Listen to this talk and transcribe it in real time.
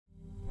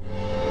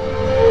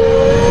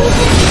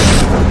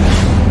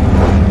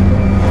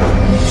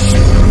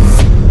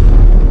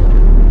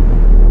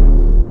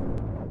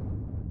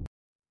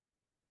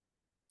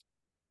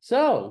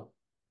So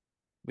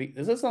we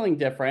this is something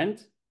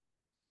different.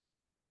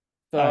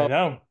 I So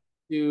know.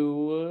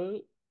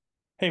 to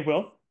Hey,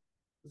 Will,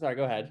 sorry,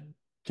 go ahead.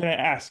 can I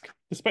ask,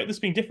 despite this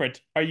being different,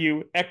 are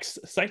you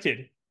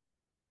excited?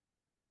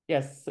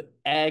 Yes,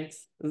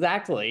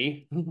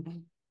 exactly.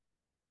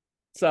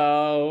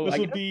 So This I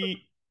will guess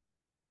be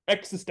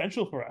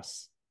existential for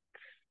us.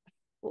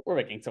 we're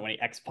making so many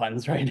X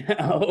puns right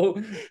now.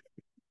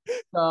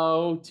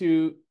 So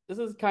to this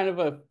is kind of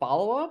a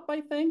follow-up,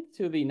 I think,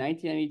 to the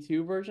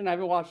 1992 version. I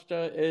haven't watched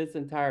its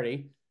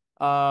entirety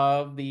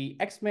of the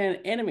X-Men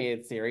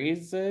animated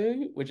series,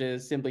 which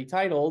is simply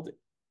titled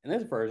in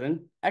this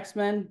version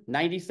X-Men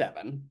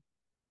 97.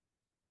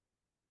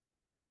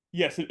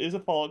 Yes, it is a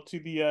follow-up to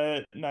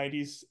the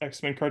 90s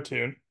X-Men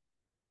cartoon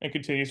and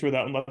continues where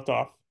that one left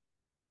off.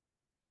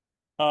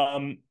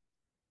 Um,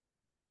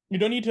 you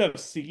don't need to have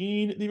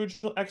seen the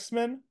original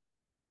X-Men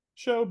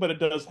show, but it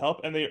does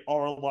help, and they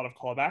are a lot of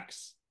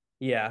callbacks.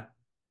 Yeah.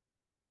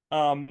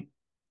 Um,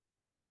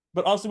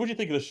 but honestly, what do you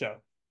think of the show?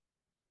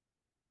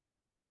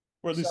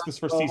 Or at So least this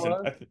first season?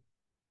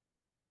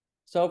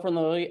 So from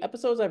the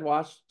episodes I've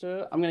watched,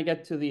 I'm gonna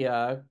get to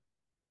the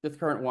this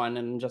current one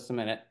in just a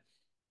minute.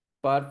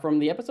 But from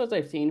the episodes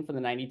I've seen for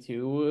the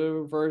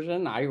 92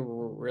 version, I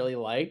really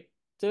liked.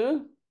 Yeah.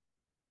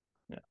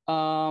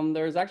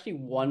 There's actually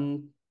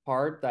one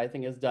part that I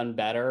think is done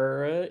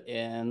better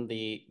in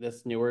the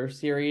this newer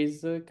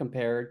series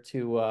compared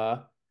to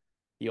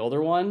the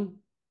older one.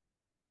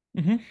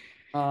 Hmm.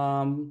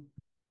 Um,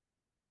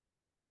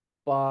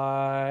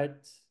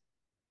 but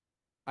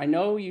I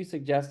know you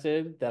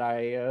suggested that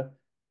I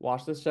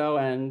watch the show,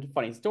 and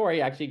funny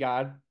story, I actually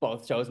got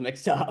both shows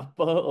mixed up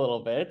a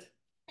little bit.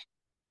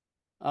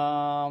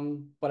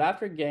 But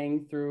after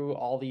getting through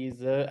all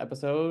these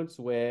episodes,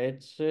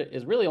 which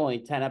is really only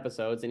 10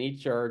 episodes, and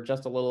each are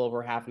just a little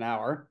over half an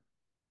hour,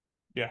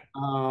 Yeah.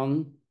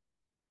 um,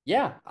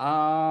 yeah,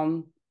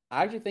 I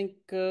actually think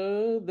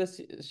this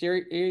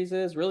series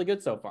is really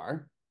good so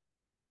far.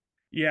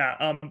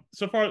 Yeah.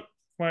 So far, from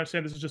what I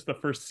understand, this is just the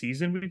first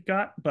season we've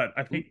got, but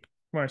I Mhm. think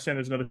from what I understand,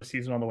 there's another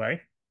season on the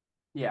way.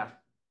 Yeah.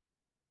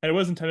 And it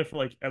was intended for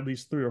like at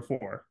least three or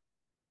four.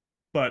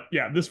 But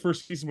yeah, this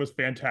first season was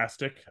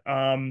fantastic.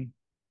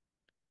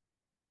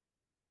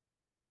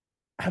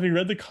 Having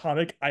read the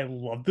comic, I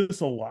love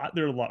this a lot.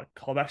 There are a lot of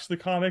callbacks to the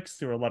comics.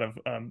 There are a lot of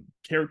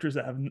characters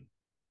that have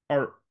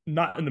are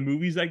not in the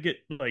movies that get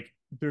like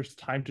there's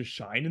time to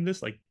shine in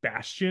this, like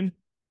Bastion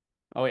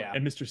Oh, yeah.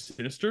 and Mr.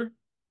 Sinister.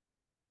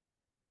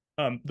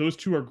 Those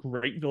two are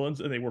great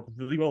villains and they work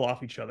really well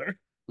off each other.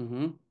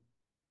 Hmm.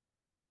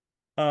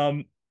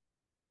 Um,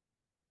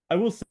 I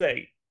will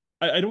say,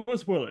 I don't want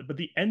to spoil it, but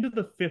the end of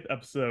the fifth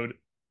episode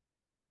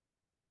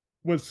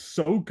was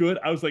so good.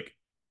 I was like,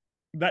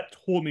 that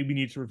told me we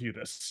need to review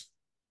this.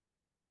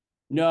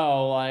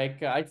 No,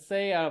 like I'd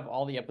say out of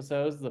all the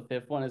episodes, the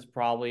fifth one is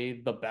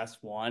probably the best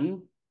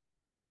one.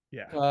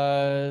 Yeah.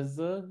 Because,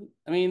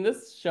 I mean,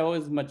 this show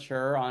is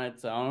mature on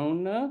its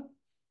own,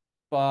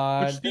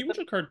 but Which the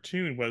original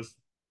cartoon was,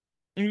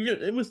 I mean,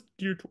 it was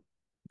geared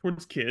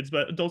towards kids,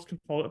 but adults can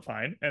follow it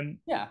fine. And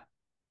yeah.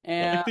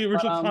 And, like the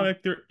original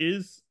comic, there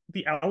is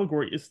the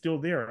allegory is still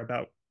there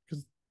about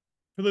because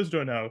for those who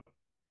don't know,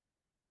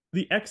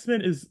 the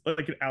X-Men is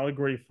like an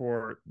allegory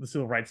for the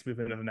civil rights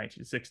movement of the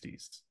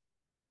 1960s,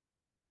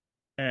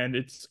 and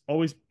it's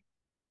always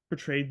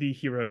portrayed the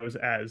heroes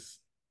as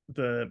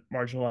the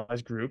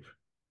marginalized group,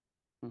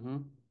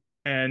 mhm.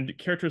 and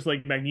characters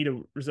like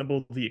Magneto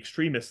resemble the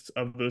extremists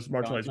of those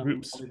marginalized I'll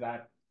groups. be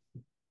back.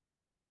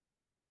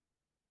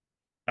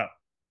 Oh,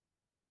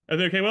 are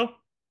they okay? Well,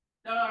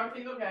 No, no,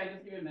 everything's okay.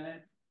 Just give me a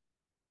minute.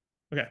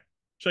 okay.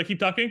 Should I keep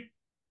talking?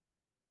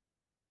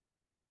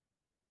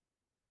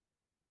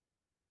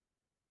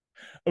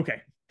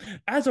 Okay.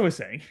 As I was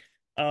saying,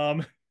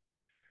 um,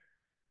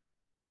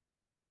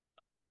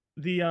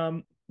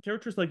 the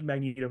characters like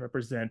Magneto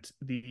represent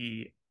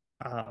the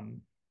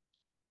um,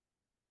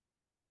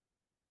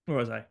 where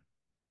was I?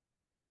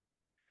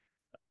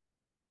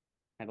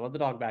 I let the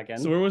dog back So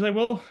in. where was I,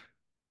 Will?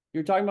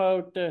 You're talking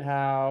about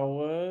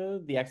how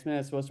the X-Men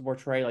is supposed to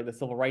portray like the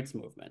civil rights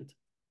movement.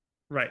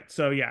 Right.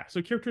 So yeah.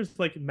 So characters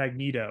like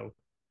Magneto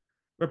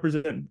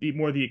represent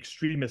the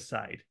extremist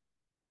side.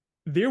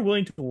 They're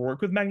willing to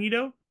work with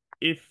Magneto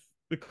if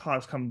the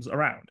cause comes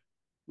around,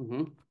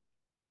 Hmm.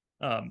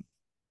 um,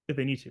 if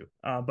they need to.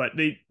 But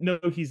they know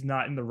he's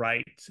not in the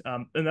right,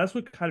 and that's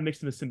what kind of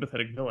makes him a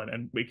sympathetic villain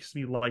and makes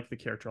me like the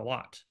character a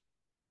lot.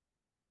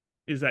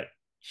 Is that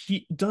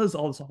he does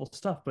all this awful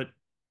stuff, but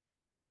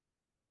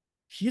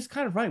he is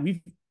kind of right.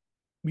 We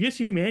as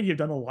humanity have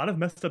done a lot of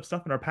messed up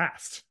stuff in our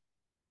past.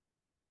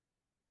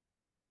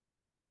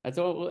 I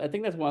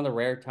think that's one of the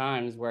rare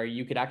times where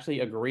you could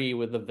actually agree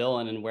with the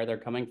villain and where they're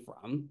coming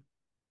from.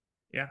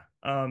 Yeah.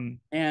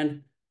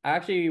 And I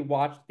actually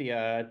watched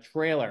the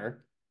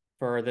trailer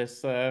for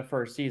this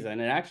first season.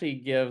 It actually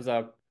gives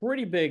a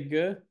pretty big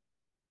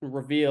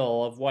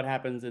reveal of what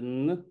happens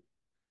in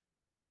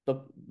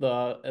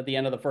at the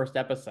end of the first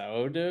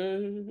episode.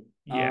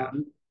 Yeah.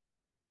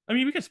 I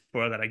mean, we could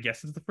spoil that, I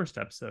guess. It's the first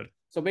episode.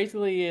 So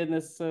basically, in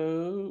this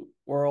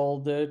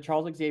world,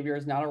 Charles Xavier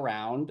is not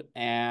around,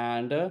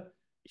 and He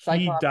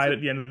Cyclops. died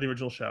at the end of the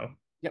original show.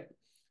 Yep,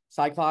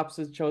 Cyclops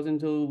is chosen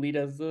to lead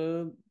as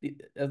the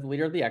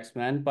leader of the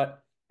X-Men,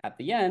 but at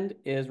the end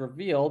is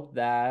revealed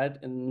that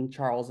in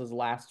Charles's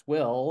last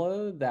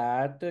will,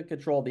 that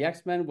control of the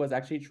X-Men was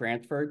actually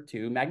transferred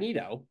to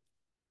Magneto.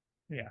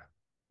 Yeah.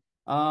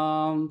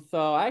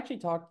 So I actually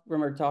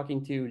remember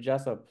talking to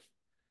Jessup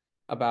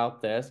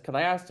about this because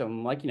I asked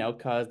him, like,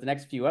 because the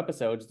next few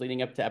episodes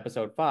leading up to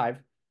episode five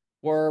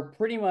were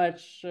pretty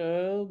much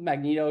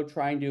Magneto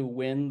trying to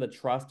win the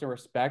trust and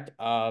respect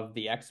of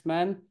the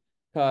X-Men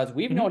because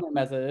we've Hmm. known him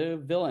as a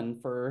villain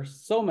for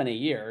so many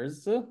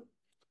years.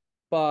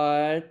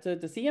 But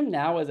to see him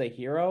now as a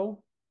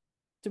hero,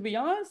 to be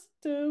honest,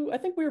 I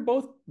think we were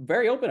both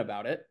very open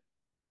about it.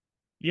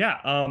 Yeah.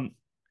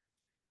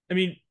 I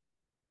mean,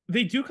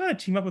 they do kind of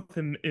team up with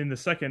him in the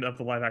second of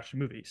the live action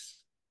movies.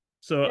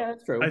 So Yeah,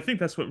 that's I true. think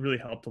that's what really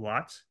helped a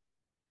lot.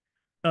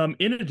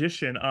 In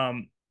addition,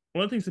 one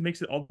of the things that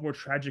makes it all the more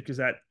tragic is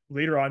that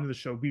later on in the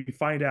show, we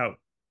find out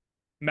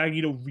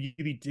Magneto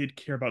really did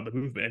care about the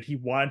movement and he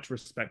wanted to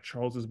respect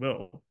Charles's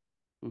will.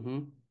 Hmm.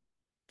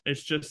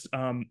 It's just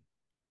the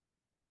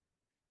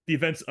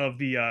events of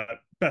the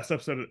best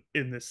episode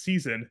in this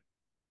season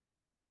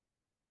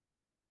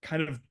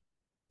kind of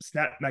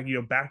snap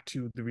Magneto back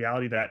to the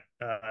reality that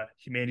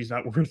humanity's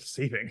not worth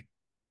saving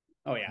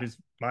Oh in yeah. his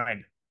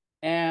mind.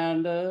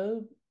 And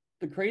the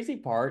crazy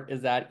part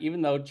is that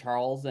even though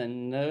Charles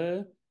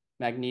and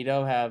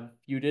Magneto have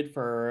feuded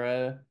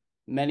for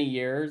many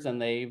years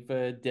and they've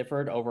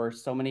differed over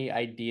so many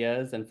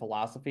ideas and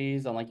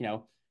philosophies on, like,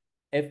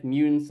 if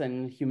mutants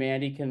and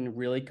humanity can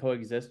really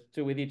coexist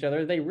with each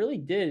other, they really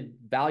did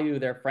value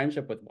their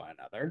friendship with one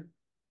another.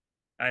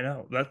 I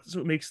know that's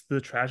what makes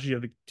the tragedy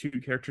of the two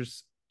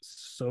characters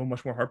so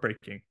much more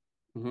heartbreaking.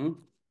 Hmm.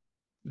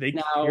 They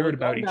Now cared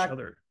about going each back,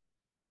 other.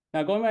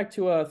 now going back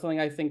to something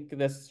I think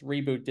this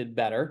reboot did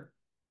better,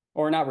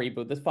 or not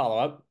reboot, this follow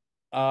up,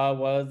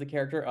 was the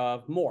character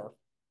of Morph.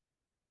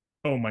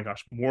 Oh my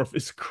gosh, Morph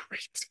is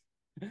great.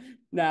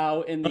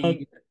 Now in Um,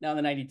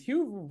 the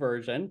 92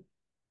 version,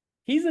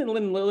 he's in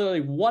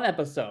literally one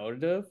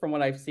episode from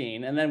what I've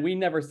seen, and then we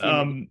never see him again.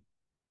 um,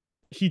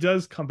 he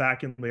does come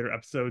back in later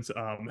episodes.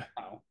 Oh.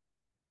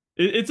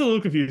 It's a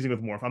little confusing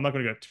with Morph. I'm not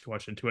going to go too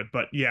much into it,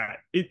 but yeah,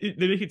 they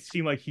make it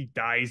seem like he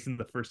dies in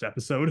the first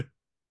episode,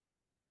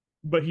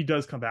 but he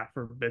does come back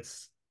for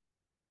bits,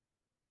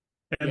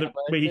 and Yeah,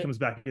 the way he comes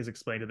back is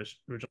explained in the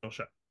original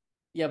show.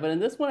 but in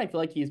this one, I feel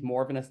like he's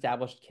more of an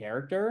established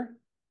character,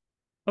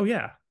 Oh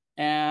yeah,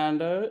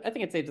 and I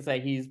think it's safe to say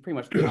he's pretty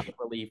much the comic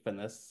relief in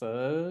this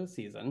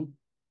season.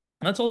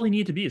 that's all he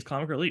needed to be is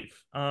comic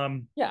relief.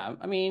 Yeah,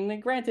 I mean,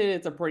 granted,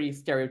 it's a pretty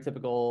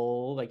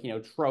stereotypical, like,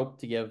 trope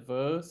to give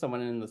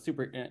someone in a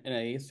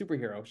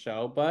superhero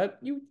show, but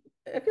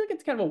I feel like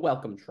it's kind of a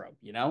welcome trope,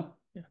 you know?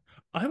 Yeah.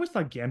 I always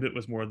thought Gambit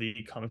was more the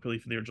comic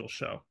relief in the original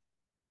show.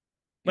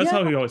 That's Yeah,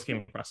 how he always came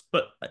across.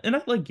 But and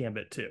I like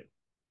Gambit too.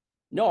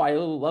 no, I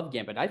love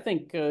Gambit. I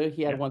think he had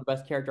Yeah. one of the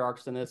best character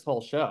arcs in this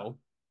whole show.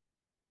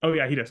 Oh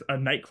yeah, he does. A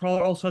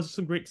Nightcrawler also has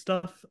some great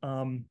stuff.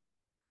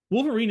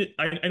 Wolverine.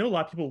 I know a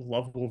lot of people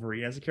love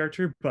Wolverine as a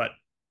character, but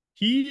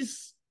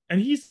he's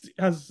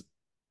has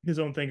his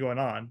own thing going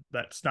on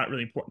that's not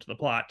really important to the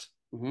plot.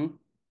 Hmm.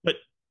 But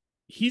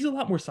he's a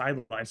lot more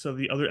sidelined, so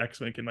the other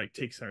X-Men can like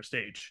take center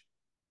stage.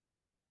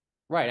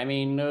 Right. I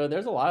mean,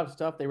 there's a lot of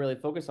stuff they really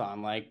focus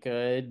on, like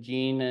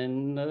Jean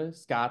and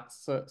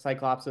Scott's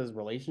Cyclops'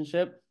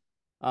 relationship.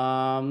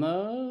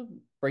 Uh,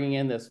 Bringing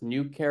in this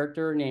new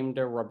character named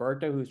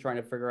Roberto, who's trying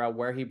to figure out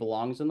where he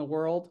belongs in the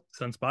world.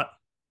 Sunspot.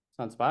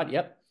 Sunspot.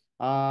 Yep.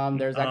 Um,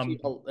 There's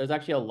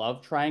actually a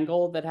love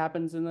triangle that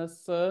happens in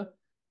this uh,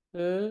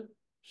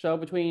 show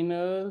between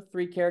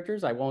three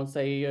characters. I won't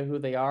say who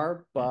they are,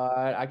 yeah, but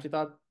I actually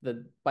thought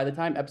that by the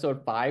time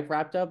episode five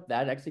wrapped up,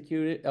 that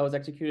was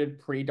executed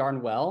pretty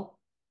darn well.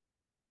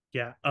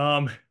 yeah.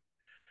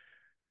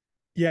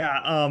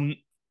 Yeah.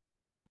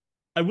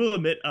 I will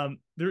admit,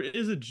 there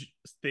is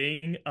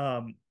thing,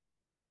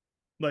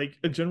 like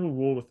a general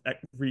rule with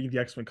reading the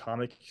X-Men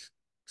comics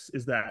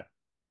is that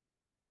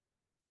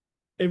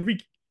every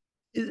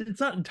it's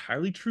not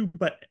entirely true,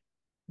 but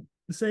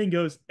the saying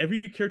goes every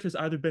character has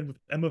either been with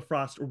Emma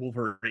Frost or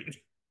Wolverine.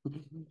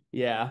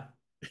 Yeah.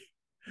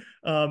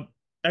 Um,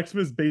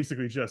 X-Men is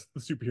basically just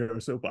the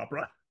superhero soap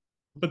opera,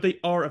 but they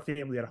are a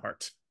family at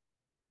heart.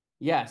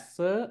 Yes.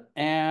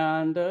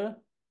 And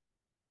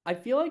I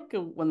feel like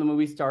when the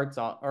movie starts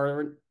off,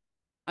 or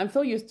I'm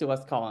so used to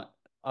us calling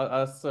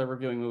us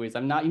reviewing movies.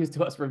 I'm not used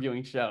to us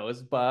reviewing shows,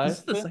 This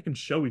is but the second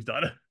show we've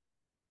done.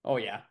 oh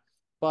yeah.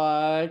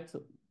 But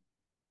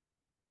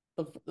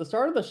the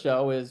start of the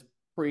show is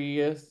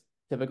pretty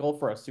typical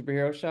for a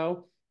superhero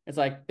show. It's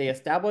like they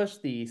establish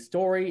the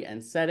story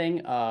and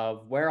setting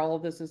of where all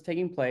of this is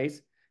taking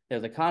place.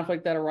 There's a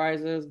conflict that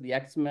arises. The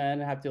X-Men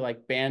have to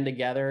like band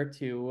together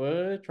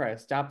to try to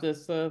stop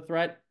this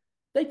threat.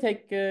 They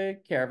take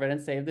care of it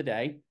and save the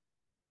day.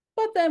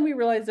 But then we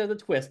realized there's a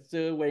twist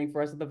waiting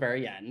for us at the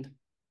very end.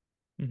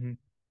 Hmm.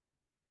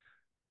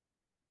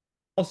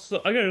 Also,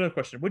 I got another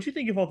question. What do you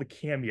think of all the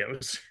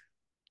cameos?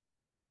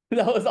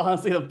 That was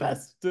honestly the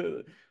best.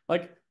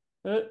 Like,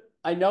 uh,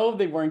 I know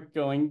they weren't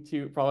going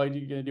to probably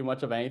going to do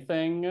much of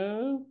anything,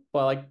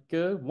 but like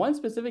one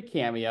specific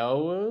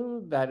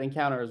cameo that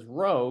encounters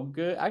Rogue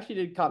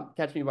actually did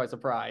catch me by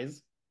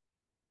surprise.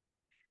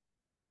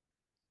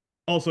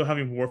 Also,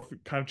 having Worf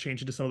kind of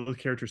change into some of those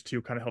characters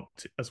too kind of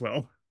helped as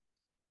well.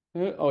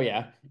 Oh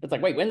yeah, it's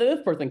like, wait, when did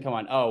this person come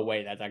on? Oh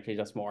wait, that's actually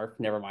just Morph.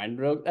 Never mind.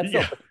 That's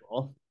still Yeah, pretty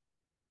cool.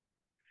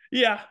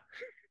 yeah.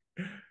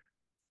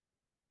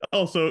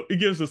 Also, it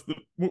gives us the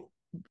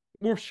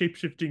more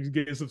shapeshifting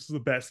gives us the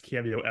best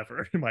cameo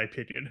ever, in my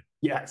opinion.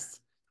 Yes.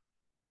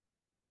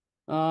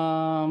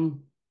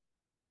 Um,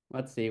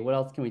 let's see. What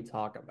else can we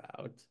talk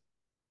about?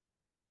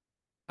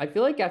 I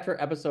feel like after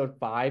episode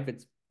five,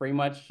 it's pretty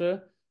much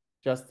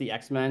just the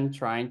X-Men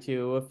trying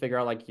to figure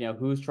out, like,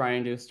 who's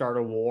trying to start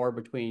a war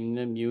between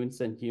the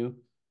mutants and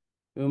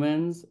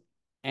humans.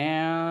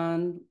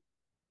 And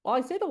while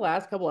I say the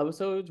last couple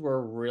episodes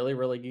were really,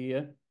 really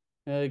good,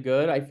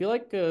 I feel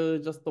like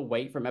just the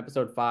weight from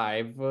episode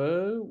five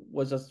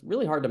was just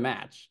really hard to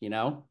match?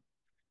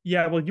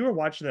 Yeah, well, you were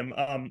watching them.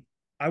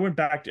 I went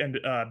back and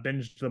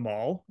binged them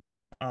all,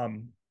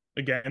 um,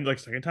 again, like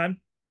second time,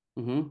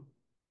 Hmm.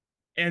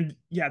 and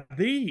yeah,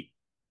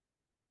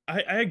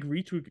 I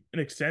agree to an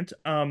extent.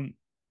 A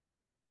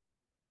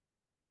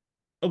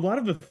lot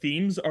of the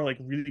themes are like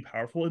really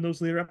powerful in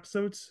those later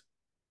episodes,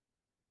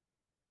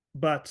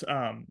 but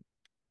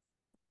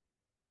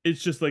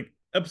it's just like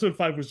episode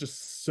five was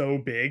just so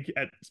big,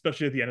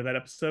 especially at the end of that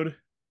episode.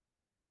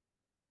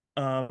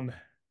 Um,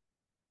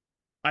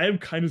 I am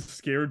kind of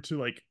scared to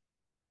like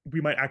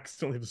we might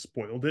accidentally have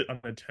spoiled it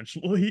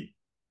unintentionally.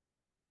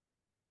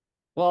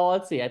 Well,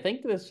 let's see. I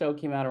think this show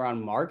came out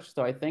around March,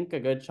 so I think a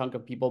good chunk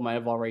of people might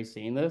have already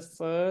seen this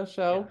Yeah,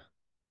 show.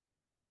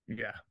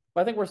 yeah,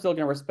 But I think we're still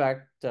going to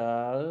respect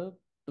the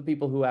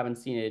people who haven't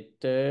seen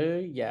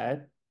it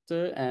yet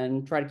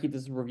and try to keep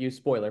this review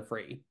spoiler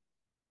free.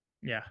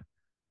 yeah.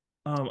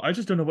 I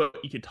just don't know what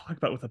you can talk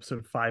about with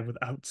episode five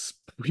without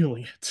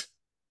spoiling it,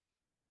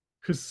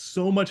 because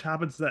so much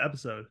happens to that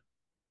episode.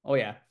 Oh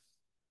yeah.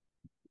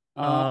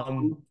 Um,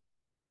 Um,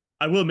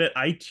 I will admit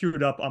I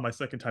teared up on my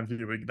second time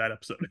viewing that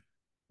episode.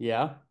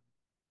 yeah.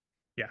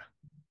 Yeah,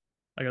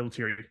 I got a little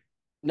teary.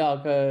 No,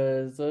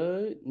 because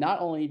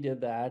not only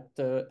did that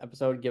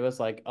episode give us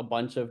like a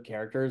bunch of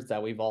characters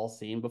that we've all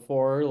seen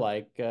before,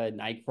 like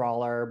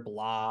Nightcrawler,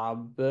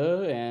 Blob,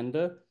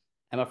 and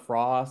Emma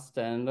Frost,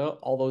 and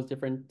all those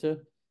different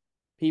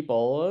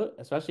people,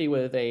 especially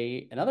with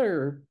a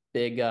another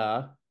big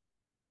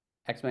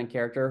X-Men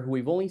character who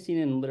we've only seen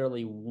in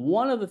literally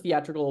one of the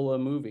theatrical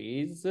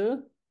movies.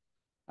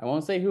 I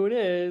won't say who it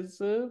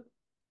is,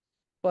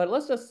 but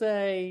let's just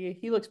say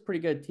he looks pretty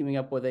good teaming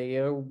up with a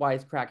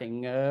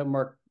wisecracking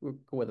merc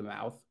with a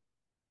mouth.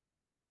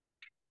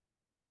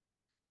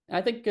 And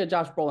I think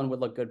Josh Brolin would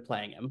look good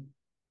playing him.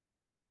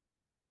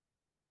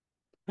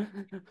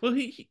 Well,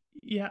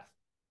 yeah.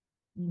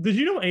 Did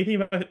you know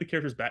anything about the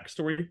character's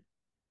backstory?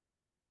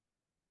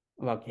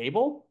 About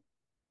Cable,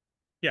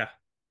 Yeah.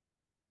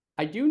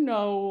 I do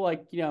know,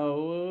 like,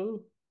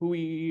 who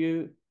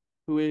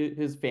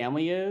his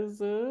family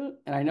is, and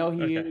I know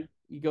Okay.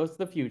 he goes to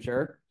the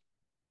future.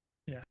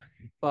 Yeah.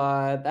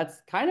 But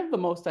that's kind of the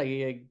most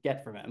I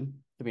get from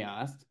him, to be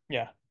honest.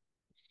 Yeah.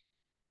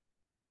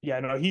 Yeah.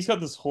 No, he's got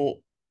this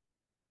whole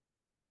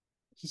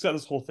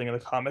thing in the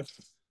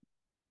comics.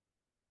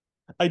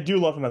 I do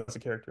love him as a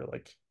character.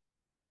 Like,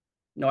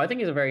 No, I think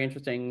he's a very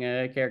interesting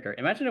character.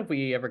 Imagine if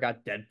we ever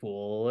got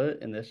Deadpool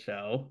in this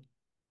show.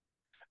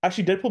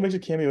 actually, Deadpool makes a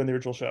cameo in the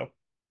original show.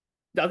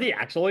 Does he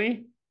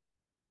actually?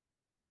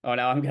 Oh,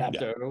 now I'm gonna have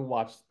Yeah. to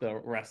watch the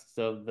rest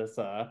of this.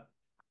 He The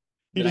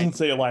doesn't night.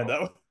 say a line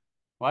though.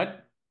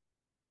 What?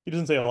 He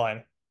doesn't say a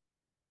line.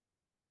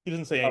 He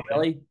doesn't say Oh, anything.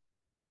 really?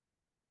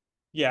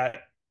 Yeah.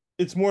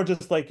 It's more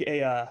just like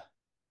a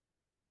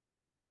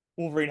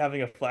Wolverine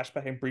having a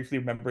flashback and briefly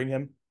remembering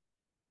him.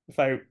 If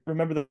I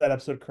remember that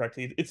episode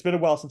correctly, it's been a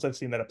while since I've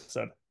seen that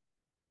episode.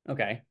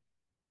 Okay.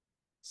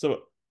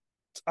 So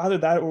it's either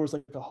that or it was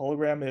like a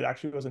hologram. It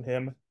actually wasn't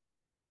him.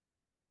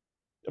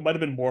 It might have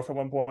been Morph at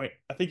one point.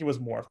 I think it was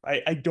Morph.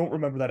 I don't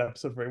remember that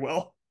episode very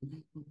well.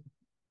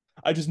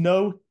 I just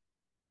know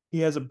he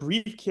has a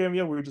brief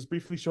cameo where he just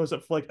briefly shows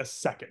up for like a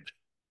second.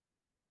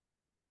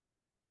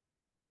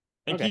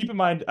 And Okay. keep in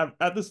mind,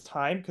 at this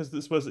time, because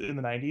this was in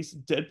the 90s,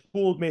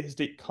 Deadpool made his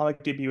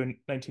comic debut in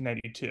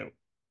 1992.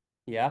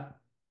 Yeah.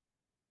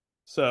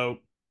 So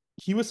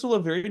he was still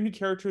a very new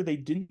character. They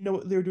didn't know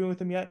what they were doing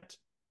with him yet.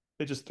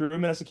 They just threw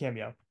him in as a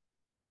cameo.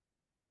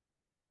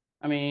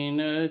 I mean,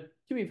 to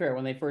be fair,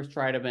 when they first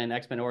tried him in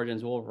X-Men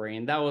Origins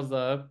Wolverine, that was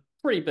a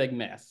pretty big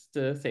miss,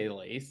 to say the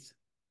least.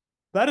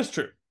 That is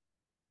true.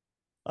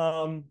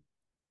 Um,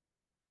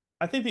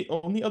 I think the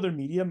only other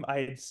medium I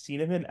had seen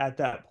him in at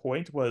that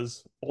point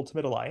was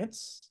Ultimate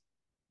Alliance.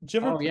 Did you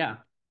ever Oh play? yeah.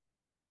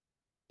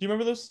 Do you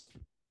remember this?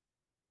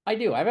 I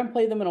do. I haven't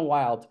played them in a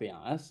while, to be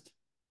honest.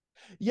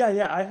 Yeah,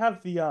 yeah, I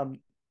have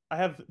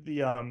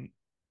the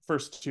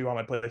first two on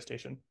my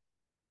PlayStation.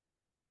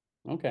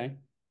 Okay.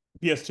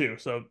 PS2.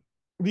 So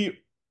the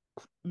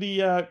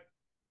the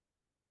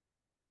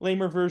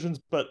lamer versions,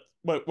 but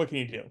what can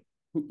you do?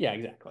 Yeah,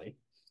 exactly.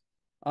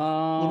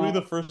 Literally Um,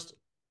 the first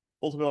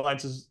Ultimate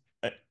Alliance is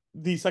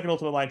the second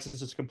Ultimate Alliance is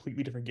just a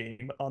completely different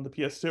game on the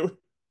PS2.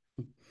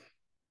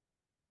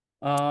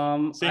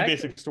 I Same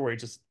basic story,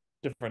 just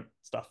different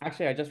stuff. I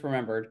just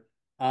remembered.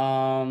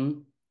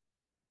 Um,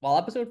 Well,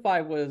 episode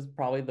 5 was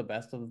probably the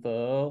best of the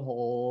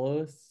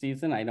whole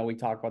season. I know we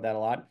talk about that a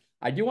lot.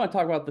 I do want to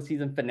talk about the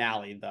season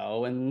finale,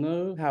 though,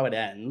 and how it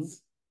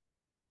ends.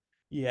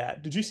 Yeah,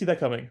 did you see that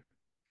coming?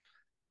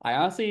 I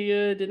honestly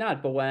did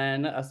not, but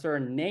when a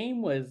certain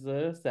name was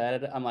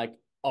said, I'm like,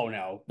 oh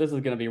no, this is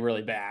going to be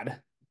really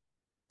bad.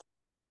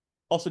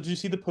 Also, did you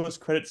see the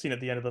post-credit scene at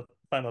the end of the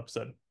final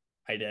episode?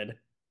 I did.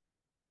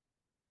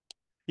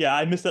 Yeah,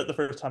 I missed that the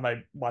first time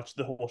I watched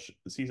the whole sh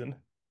season.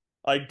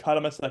 I caught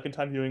it my second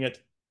time viewing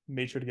it,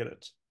 made sure to get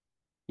it.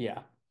 Yeah.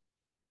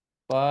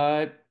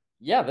 But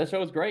yeah, this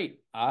show is great.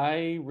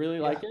 I really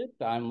like Yeah.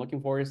 it. I'm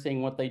looking forward to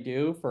seeing what they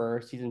do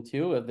for season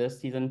 2 if this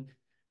season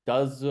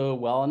does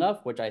well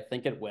enough, which I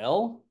think it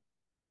will.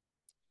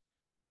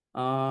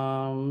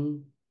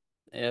 Um,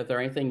 is there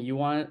anything you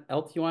wanted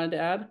to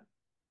add?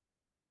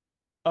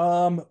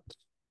 Um,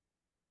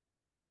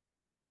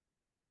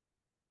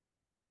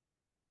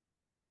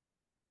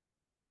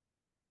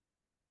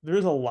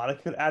 there's a lot I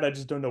could add. I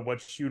just don't know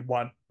what you'd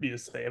want me to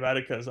say about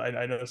it because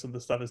I know some of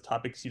the stuff is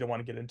topics you don't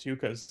want to get into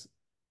because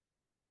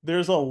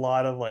there's a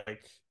lot of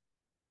like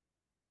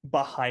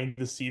behind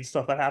the scenes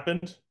stuff that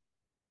happened.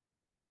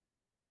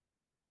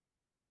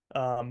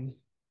 Um,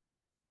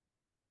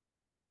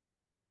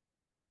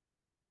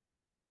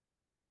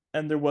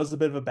 and there was a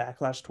bit of a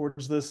backlash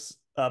towards this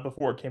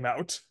before it came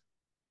out.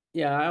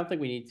 Yeah, I don't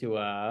think we need to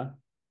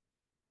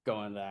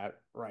go into that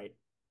right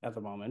at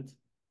the moment.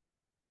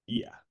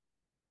 Yeah.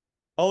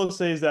 All I'll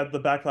say is that the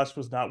backlash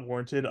was not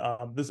warranted.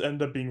 This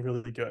ended up being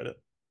really good.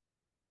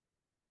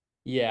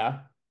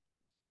 Yeah.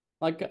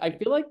 Like I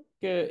feel like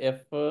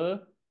if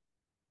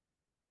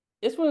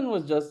this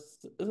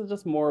is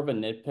just more of a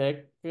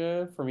nitpick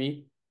for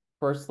me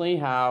personally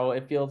how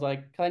it feels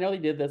like 'cause I know they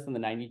did this in the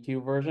 92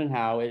 version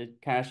how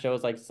it kind of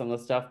shows like some of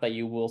the stuff that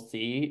you will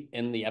see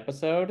in the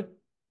episode.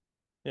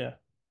 Yeah.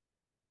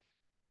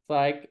 It's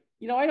like,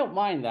 I don't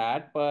mind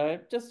that,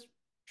 but just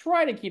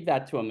try to keep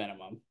that to a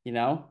minimum, you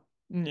know?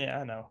 Yeah,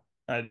 I know.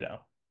 I know.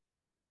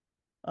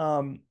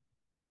 Um,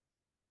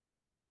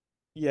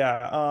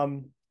 yeah,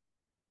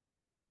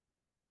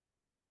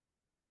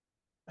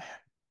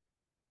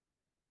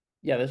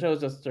 Yeah, the show is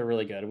just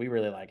really good. We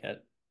really like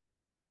it.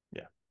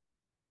 yeah.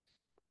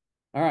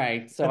 All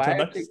right. Until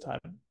next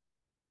time.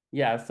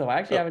 So I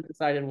actually Oh, haven't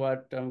decided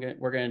what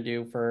we're gonna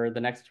do for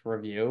the next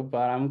review,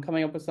 but I'm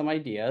coming up with some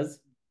ideas.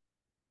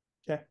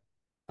 okay.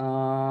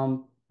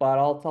 But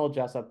I'll tell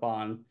Jessup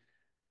on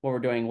what we're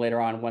doing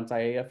later on once I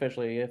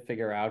officially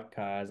figure out,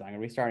 because I'm gonna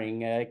be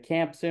starting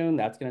camp soon.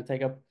 That's gonna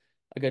take up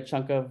a good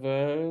chunk of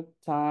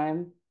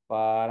time,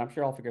 but I'm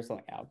sure I'll figure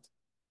something out.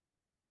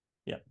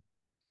 Yeah.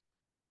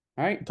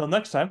 All right. Until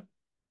next time.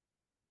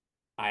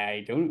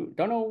 I don't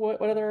know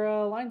what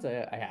other lines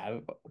I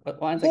have.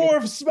 What lines I could More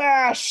of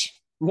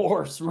Smash!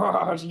 more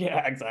smart.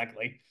 Yeah,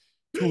 exactly.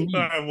 To me,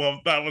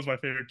 Well, that was my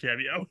favorite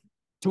cameo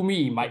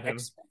my of him.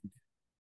 X-Men.